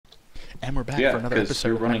And we're back Yeah, for another because episode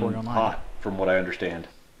you're of running MechWarrior Online. hot, from what I understand.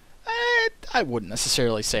 I wouldn't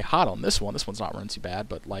necessarily say hot on this one. This one's not running too bad,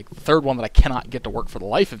 but like the third one that I cannot get to work for the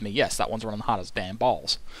life of me, yes, that one's running hot as damn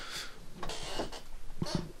balls.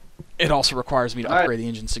 It also requires me to upgrade the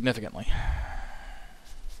engine significantly.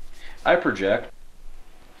 I project,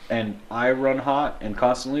 and I run hot and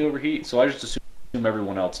constantly overheat, so I just assume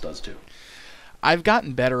everyone else does too. I've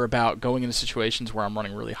gotten better about going into situations where I'm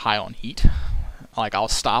running really high on heat. Like, I'll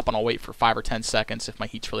stop and I'll wait for 5 or 10 seconds if my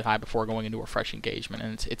heat's really high before going into a fresh engagement,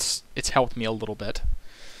 and it's helped me a little bit.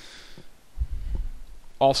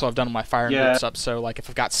 Also, I've done my firing groups up, so like if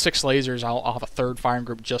I've got 6 lasers, I'll have a third firing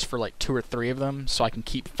group just for like 2 or 3 of them, so I can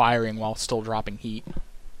keep firing while still dropping heat.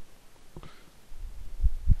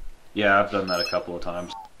 Yeah, I've done that a couple of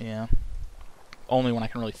times. Yeah. Only when I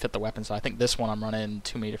can really fit the weapons. I think this one I'm running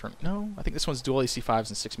too many different... No, I think this one's dual AC5s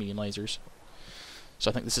and 6 medium lasers.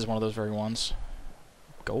 So I think this is one of those very ones.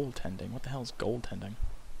 Goaltending. What the hell is goaltending?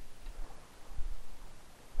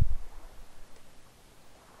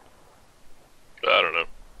 I don't know.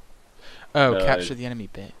 Oh, capture the enemy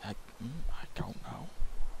bit. I don't know.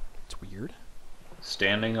 It's weird.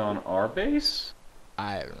 Standing on our base?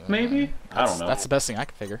 Maybe? I don't know. That's the best thing I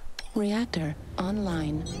can figure. Reactor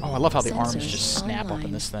online. Oh, I love how the arms Sensors just snap up in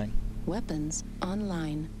online. this thing. Weapons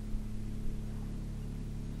online.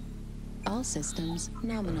 All systems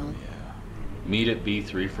nominal. Meet at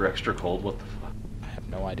B3 for extra cold? What the fuck? I have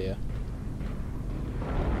no idea.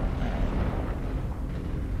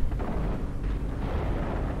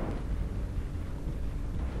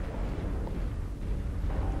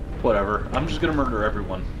 Whatever. I'm just gonna murder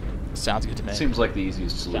everyone. Sounds good to me. Seems like the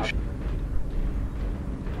easiest solution.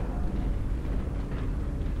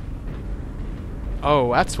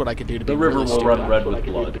 Oh, that's what I could do to be The river really will stupid. run red with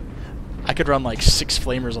blood. I could run like 6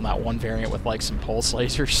 flamers on that one variant with like some pulse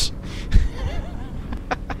lasers.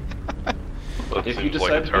 That If you seems decide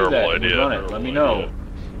like a to do terrible that and idea. we run it, let me know.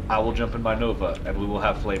 I will jump in my Nova and we will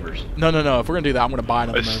have flavors. No. If we're gonna do that, I'm gonna buy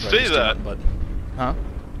another I Nova. say that. But, huh?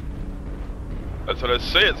 I said I'd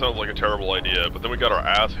say it sounds like a terrible idea, but then we got our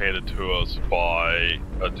ass handed to us by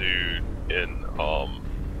a dude in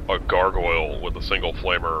a gargoyle with a single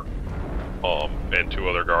flamer, and 2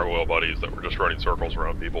 other gargoyle buddies that were just running circles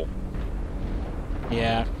around people.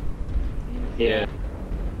 Yeah. Yeah.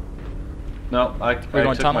 No, I took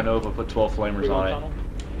tunnel? my Nova, put 12 flamers on it.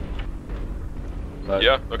 But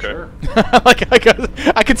Yeah, okay. Sure. Like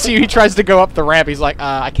I could see he tries to go up the ramp. He's like,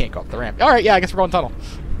 I can't go up the ramp. All right, yeah, I guess we're going tunnel.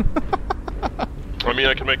 I mean,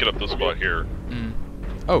 I can make it up this spot here.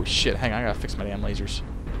 Oh shit! Hang on, I gotta fix my damn lasers.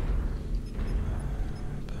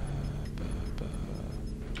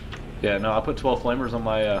 Yeah, no, I put 12 flamers on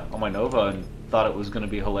my Nova and thought it was going to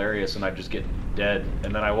be hilarious and I'd just get dead.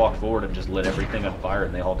 And then I walked forward and just lit everything on fire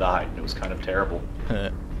and they all died. And it was kind of terrible.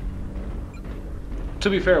 To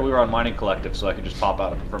be fair, we were on Mining Collective, so I could just pop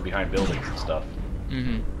out from behind buildings and stuff.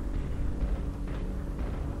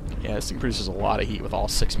 Yeah, this thing produces a lot of heat with all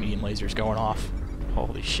 6 medium lasers going off.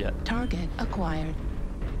 Holy shit. Target acquired.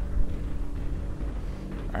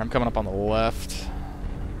 Alright, I'm coming up on the left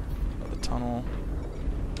of the tunnel.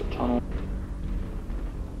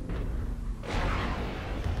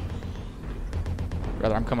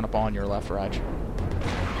 Rather, I'm coming up on your left, Raj.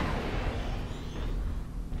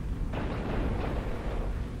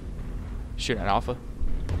 Shooting at Alpha.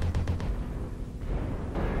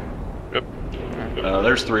 Yep.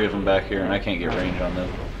 There's 3 of them back here, and I can't get range on them.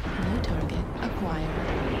 New target acquired.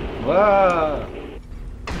 Ah!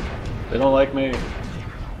 They don't like me.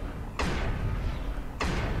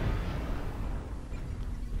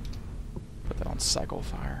 Put that on cycle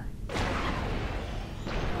fire.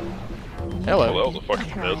 Hello. Well, that was a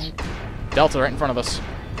fucking miss. Delta right in front of us.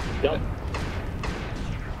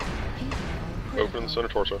 Open center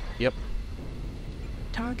torso. Yep.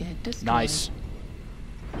 Target destroyed. Nice.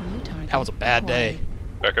 New target That was a bad day.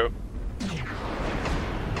 Echo.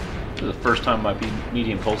 This is the first time my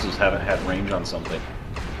medium pulses haven't had range on something.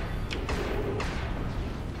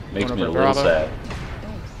 Makes Going me a over little Bravo. sad.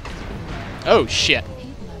 Oh shit.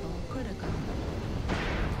 Heat level critical.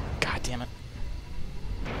 God damn it.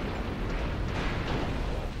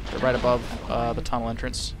 They're right above the tunnel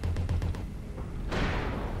entrance.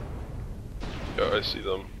 Yeah, I see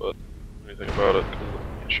them, but anything about it?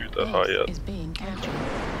 Can't shoot that high yet. Is being captured.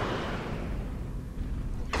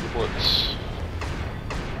 Blitz.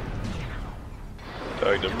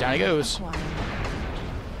 Tagged him. Down he goes. Acquired.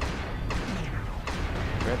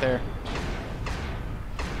 Right there.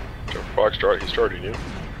 Foxtrot, he's starting you.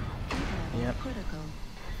 Yep. Critical.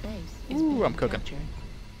 Base is Ooh, being I'm cooking. captured.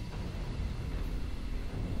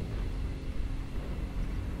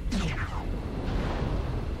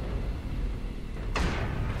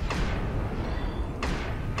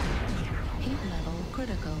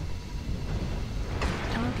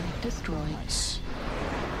 destroyed. Nice.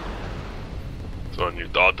 Son, you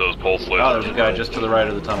thought those pulse lasers. Oh, there's a guy just to the right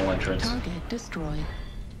of the tunnel entrance. Target destroyed.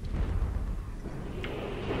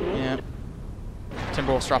 Yeah.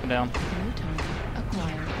 Timberwolf's dropping down. New target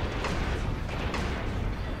acquired.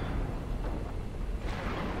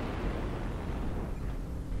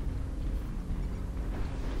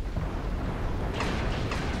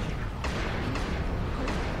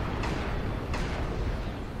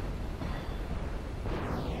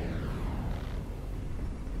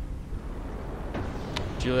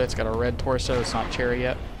 Juliet's got a red torso. It's not cherry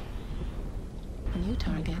yet. New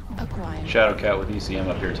target acquired. Shadow Cat with ECM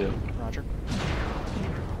up here too. Roger.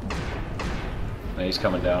 And he's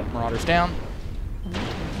coming down. Marauder's down. New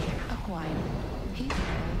target acquired. Heat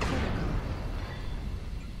level critical.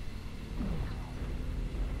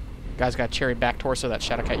 Guy's got cherry back torso. That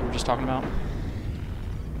Shadow Cat you were just talking about.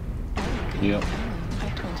 Yep. Ammo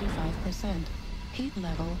at 25%. Heat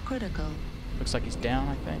level critical. Looks like he's down,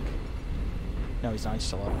 I think. No, he's not. He's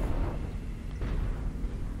still up.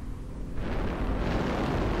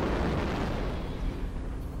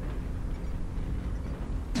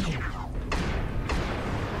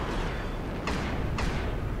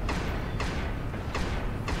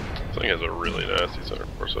 This thing has a really nasty center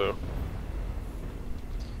torso.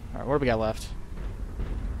 Alright, what do we got left?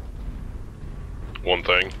 One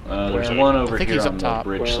thing. There's Where? one I over think here he's up on top. the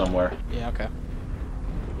bridge somewhere. Yeah, okay.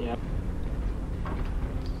 Yep.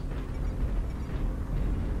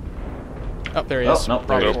 Oh, there he is. Oh, no,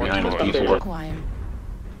 there he is Right behind us. up there. P4. Acquired.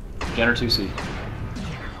 Jenner 2C.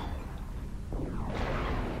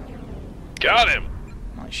 Got him!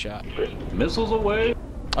 Nice shot. Missiles away.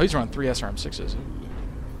 Oh, he's running 3 SRM6s.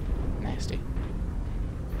 Ooh. Nasty.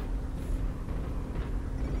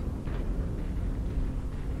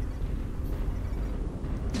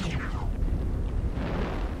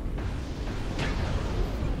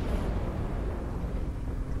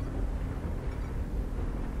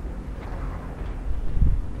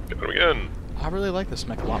 Got him again. I really like this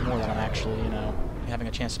mech a lot more than I'm actually, you know, having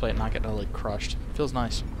a chance to play it and not get totally crushed. It feels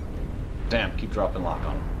nice. Damn, keep dropping lock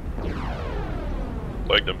on him.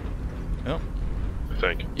 Legged him, Oh, I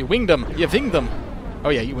think. you winged him. You vinged him. Oh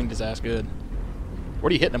yeah, you winged his ass good.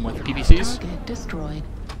 What are you hitting him with? PPCs? Target destroyed.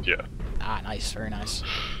 Yeah. Ah, nice. Very nice.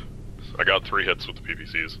 I got 3 hits with the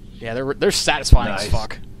PPCs. Yeah, they're satisfying as Nice.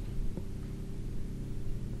 fuck.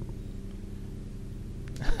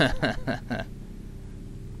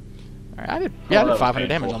 Alright, I did that was 500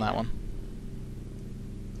 damage painful. on that one.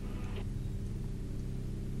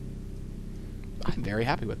 I'm very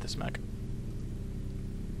happy with this mech.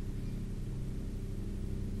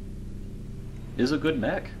 Is a good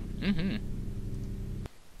mech. Mm-hmm.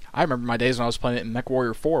 I remember my days when I was playing it in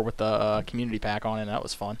MechWarrior 4 with the community pack on it, and that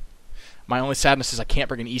was fun. My only sadness is I can't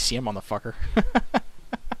bring an ECM on the fucker.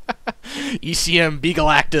 ECM Beagle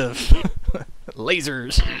Active.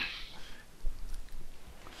 Lasers.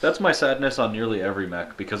 That's my sadness on nearly every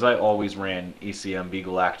mech, because I always ran ECM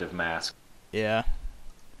Beagle Active Mask. Yeah.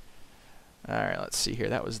 Alright, let's see here.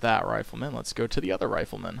 That was that rifleman. Let's go to the other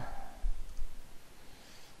rifleman.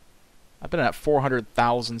 I've been at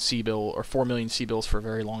 400,000 C-bill, or 4 million C-bills for a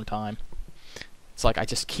very long time. It's like I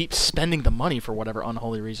just keep spending the money for whatever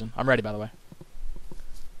unholy reason. I'm ready, by the way.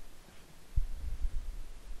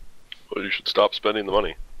 Well, you should stop spending the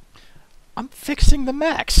money. I'm fixing the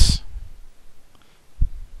mechs.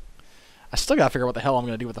 I still gotta figure out what the hell I'm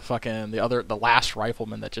gonna do with the fucking the last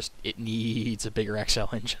rifleman that just it needs a bigger XL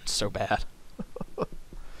engine so bad.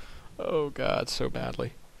 Oh god, so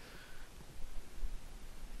badly.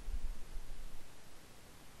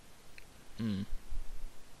 Hmm.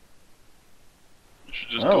 You should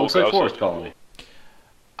just Oh, dual looks like Gauss Forest it. Colony.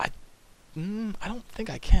 I don't think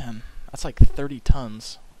I can. That's like 30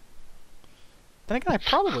 tons. Then again, I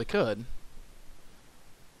probably could.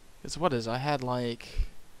 Cause what is I had like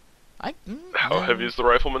How heavy is the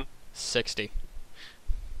rifleman? 60.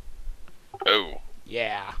 Oh.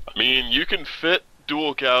 Yeah. I mean, you can fit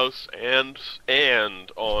dual Gauss and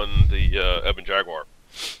on the Ebon Jaguar,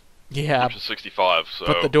 Yeah. which is 65. So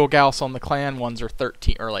But the dual Gauss on the clan ones are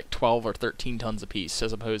 13 or like 12 or 13 tons apiece,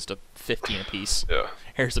 as opposed to 15 apiece. yeah,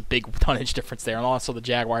 There's a big tonnage difference there, and also the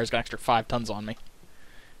Jaguar's got an extra 5 tons on me.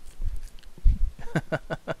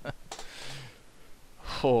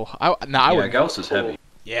 I would. Gauss is heavy.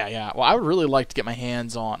 Yeah. Well, I would really like to get my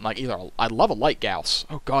hands on like I'd love a light Gauss.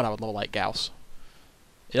 Oh god, I would love a light Gauss.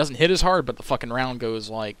 It doesn't hit as hard, but the fucking round goes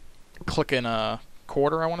like clicking a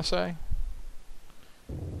quarter. I want to say.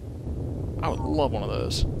 I would love one of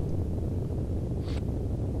those.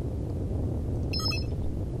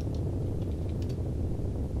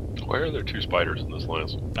 why are there 2 spiders in this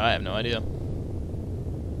lance? I have no idea.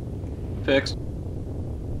 Fixed.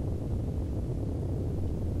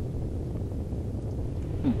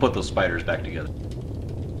 Put those spiders back together.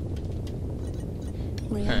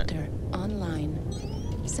 Reactor online.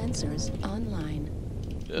 Sensors online.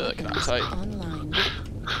 Ugh, can I Weapons type? online.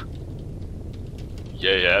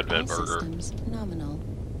 Yay, Advent All Burger. systems nominal.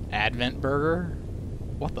 Advent burger?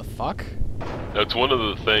 What the fuck? That's one of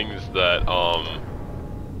the things that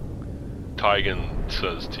Tygan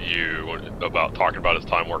says to you about talking about his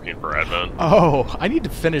time working for Advent. Oh, I need to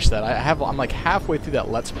finish that. I'm like halfway through that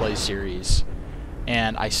Let's Play series,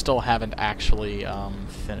 and I still haven't actually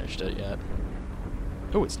finished it yet.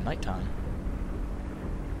 Oh, it's nighttime.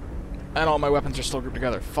 And all my weapons are still grouped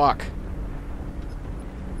together. Fuck.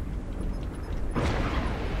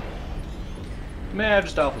 Man,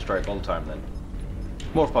 just Alpha Strike all the time then.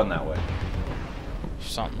 More fun that way.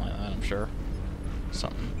 Something like that, I'm sure.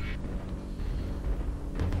 Something.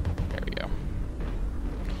 There we go.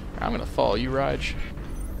 I'm gonna follow you, Raj.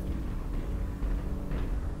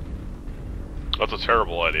 That's a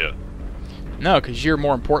terrible idea. No, because you're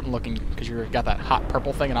more important looking, because you've got that hot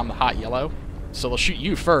purple thing and I'm the hot yellow. So they'll shoot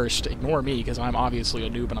you first, ignore me, because I'm obviously a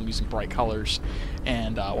noob and I'm using bright colors.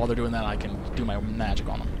 And while they're doing that, I can do my magic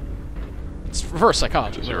on them. It's reverse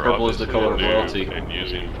psychology. You're Purple is the color of obviously royalty. new and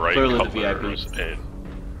using bright Clearly the colors, VIP.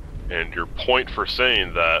 and your point for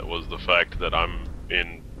saying that was the fact that I'm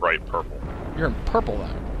in bright purple. You're in purple,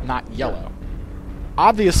 though, not yellow.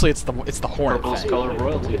 Obviously, it's the hornet Purple is the thing. color of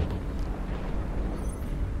royalty.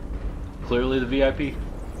 Clearly the VIP.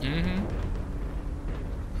 Mm-hmm.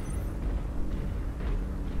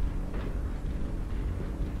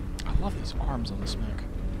 I love these arms on this mech.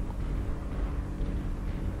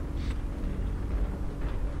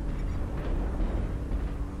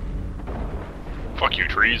 Fuck you,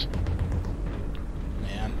 trees.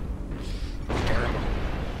 Man. Terrible.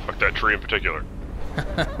 Fuck that tree in particular.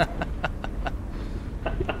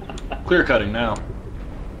 Clear cutting now.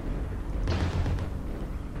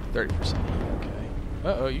 30%. Okay.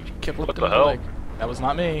 Uh-oh, you kept What lifting the my hell? leg. That was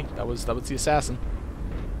not me. That was the assassin.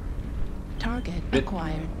 Target It-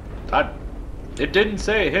 acquired. It didn't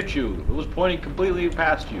say it hit you. It was pointing completely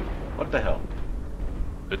past you. What the hell?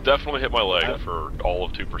 It definitely hit my leg for all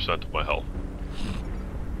of 2% of my health.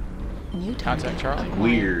 New Contact target Charlie. acquired.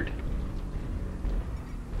 Weird.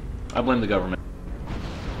 I blame the government.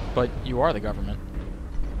 But you are the government.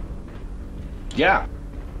 Yeah.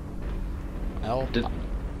 Well, Did-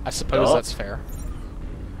 I suppose Oh. that's fair.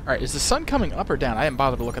 Alright, is the sun coming up or down? I didn't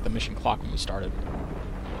bother to look at the mission clock when we started.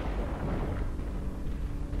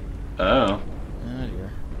 Oh. Oh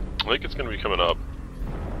dear. I think it's going to be coming up.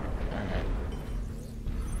 Alright.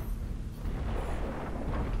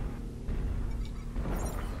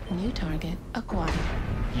 New target acquired.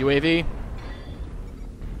 UAV.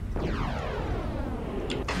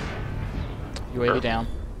 UAV down.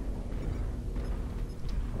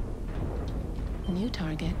 New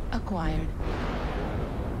target acquired.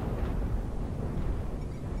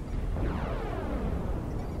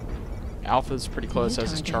 Alpha's pretty close, New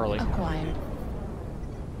as is target Charlie. acquired.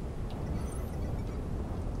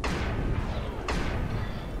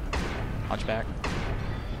 Hunchback.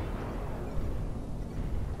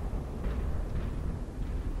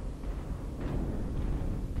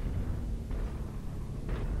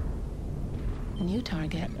 New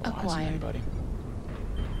target acquired. Buddy.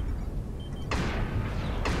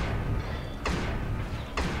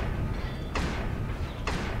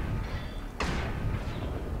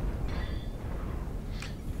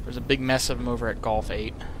 There's a big mess of them over at Golf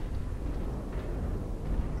 8.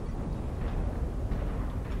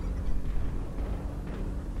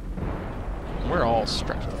 We're all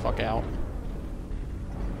stretched the fuck out.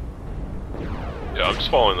 Yeah, I'm just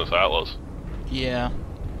following this Atlas. Yeah.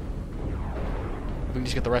 We can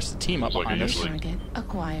just get the rest of the team up Looks like behind it us. New usually- target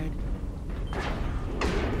acquired.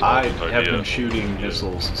 I Good have idea. been shooting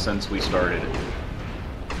missiles since we started.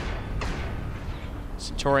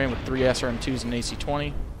 Centurion with 3 SRM2s and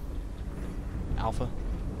AC-20. Alpha.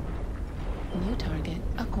 New target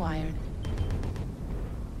acquired.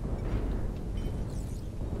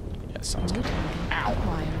 Yeah, sounds New good. target Ow.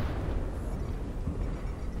 acquired.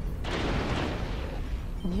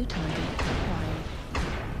 New target acquired.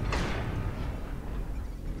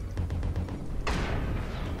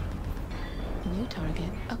 New target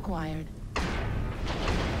acquired.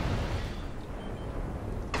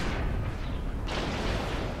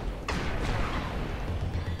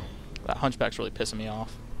 That hunchback's really pissing me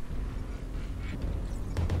off.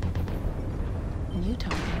 New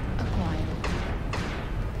target acquired.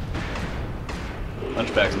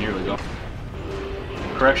 Hunchback's nearly gone.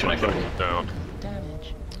 Correction, I killed him. Down.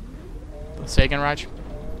 Damage. Say again, Raj?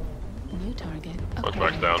 New target Punchback's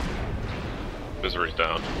acquired. down. Misery's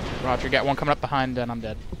down. Roger, got one coming up behind, and I'm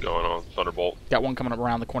dead. Going on. Thunderbolt. Got one coming up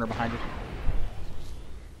around the corner behind you.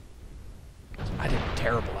 I did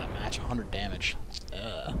terrible that match, 100 damage.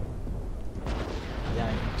 Yeah,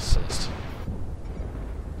 I need to assist.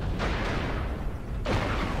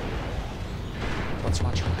 Let's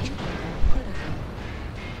watch Roger. Critical.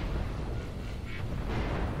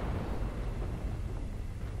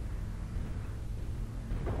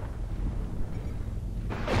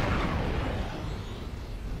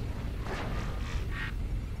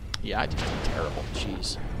 Yeah, I did terrible.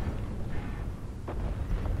 Jeez.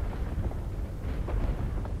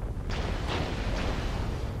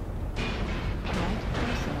 Right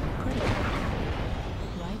torso critical.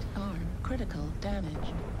 Right arm critical damage.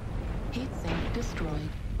 Heat sink destroyed.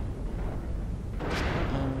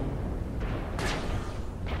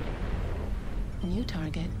 New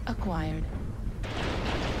target acquired.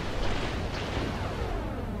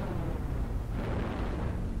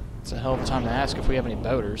 It's a hell of a time to ask if we have any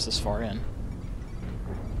boaters this far in.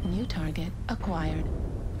 New target acquired.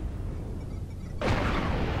 Are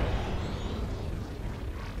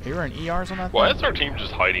you running ERs on that Why thing? is our team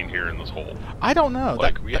just hiding here in this hole? I don't know.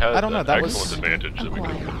 Like, we had I don't know. an That excellent was advantage that we could...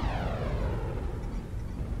 Acquired.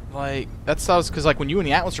 like that was because like when you and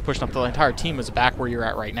the Atlas were pushing up, the entire team was back where you're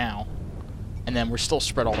at right now, and then we're still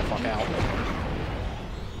spread all the fuck out.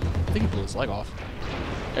 I think he blew his leg off.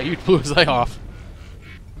 Yeah, you blew his leg off.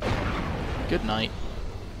 Good night.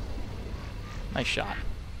 Nice shot.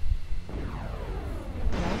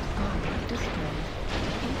 Right arm destroyed.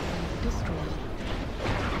 Heat sink destroyed.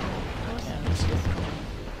 Torso destroyed.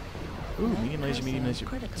 Ooh, medium laser, medium laser.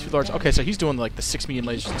 Critical 2 large. damage. Okay, so he's doing like the 6 medium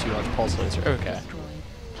lasers and 2 large pulse laser. Okay. Destroyed.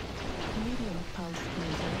 Medium pulse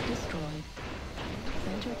laser destroyed.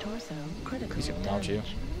 Center torso critical He's gonna dodge you.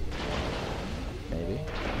 damage. Maybe.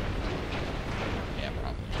 Yeah,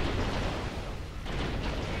 probably.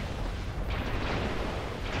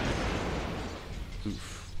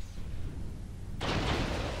 Oof.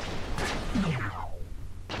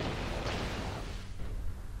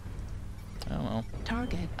 Oh well.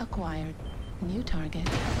 Target acquired. New target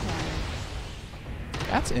acquired.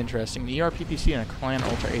 That's interesting. The ERPPC and a Clan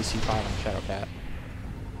Ultra AC5 on Shadowcat.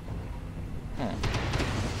 Huh.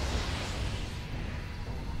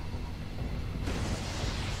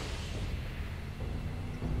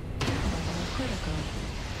 Level critical.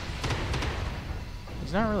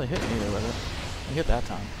 He's not really hitting either with it. He hit that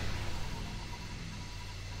time.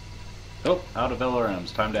 Oh, out of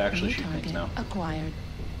LRMs. Time to actually New shoot things target now. acquired.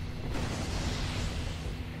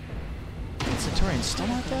 And Centurion's still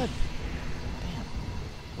not dead. Damn.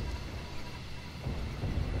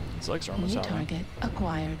 His legs are almost New out. Right? target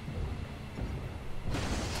acquired.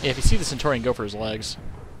 Yeah, if you see the Centurion, go for his legs.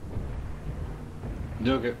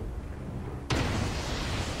 Okay.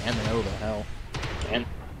 And the Nova, hell. And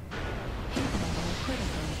Heat level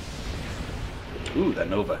critical. ooh, that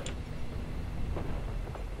Nova.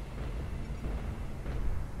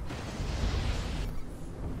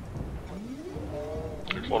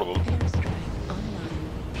 There's one of them. Airstrike online.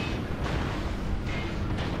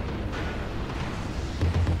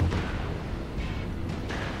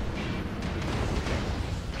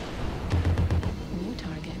 New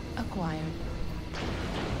target acquired.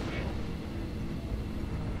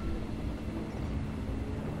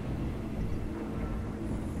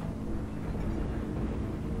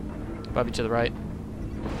 Bobby to the right.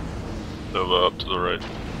 Nova up to the right.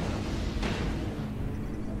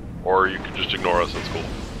 Or you can just ignore us, that's cool.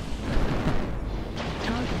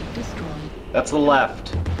 Target destroyed. That's the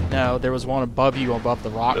left. No, there was one above you, above the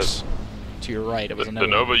rocks. To your right, it was The a Nova.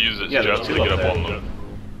 Nova uses Yeah, there's jets to two get up up there. on them.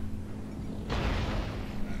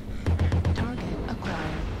 Target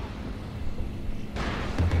acquired.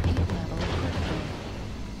 Heat level critical.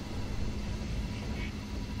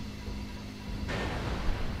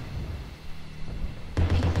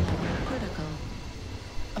 Heat level critical.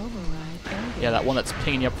 Override engaged. Yeah, that one that's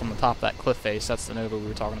pinging you up from the top of that cliff face, that's the Nova we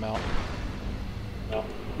were talking about.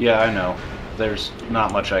 Yeah, I know. There's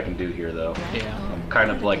not much I can do here, though. Right Yeah. arm I'm kind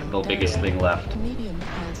of like the critical biggest damage. thing left. Medium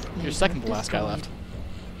pulse You're laser second to last guy destroyed.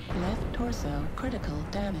 left. Left torso critical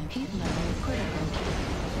damage. Heat level critical.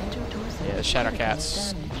 Center torso Yeah, the Shadow critical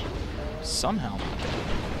Cat's damage. somehow not dead.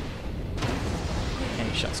 And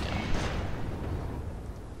he shuts down.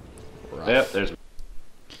 Rough. Yep, there's.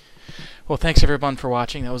 Well, thanks everyone for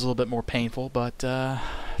watching. That was a little bit more painful, but thanks Yeah,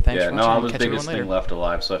 for no, watching. I was the Catch everyone biggest later. thing left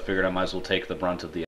alive, so I figured I might as well take the brunt of the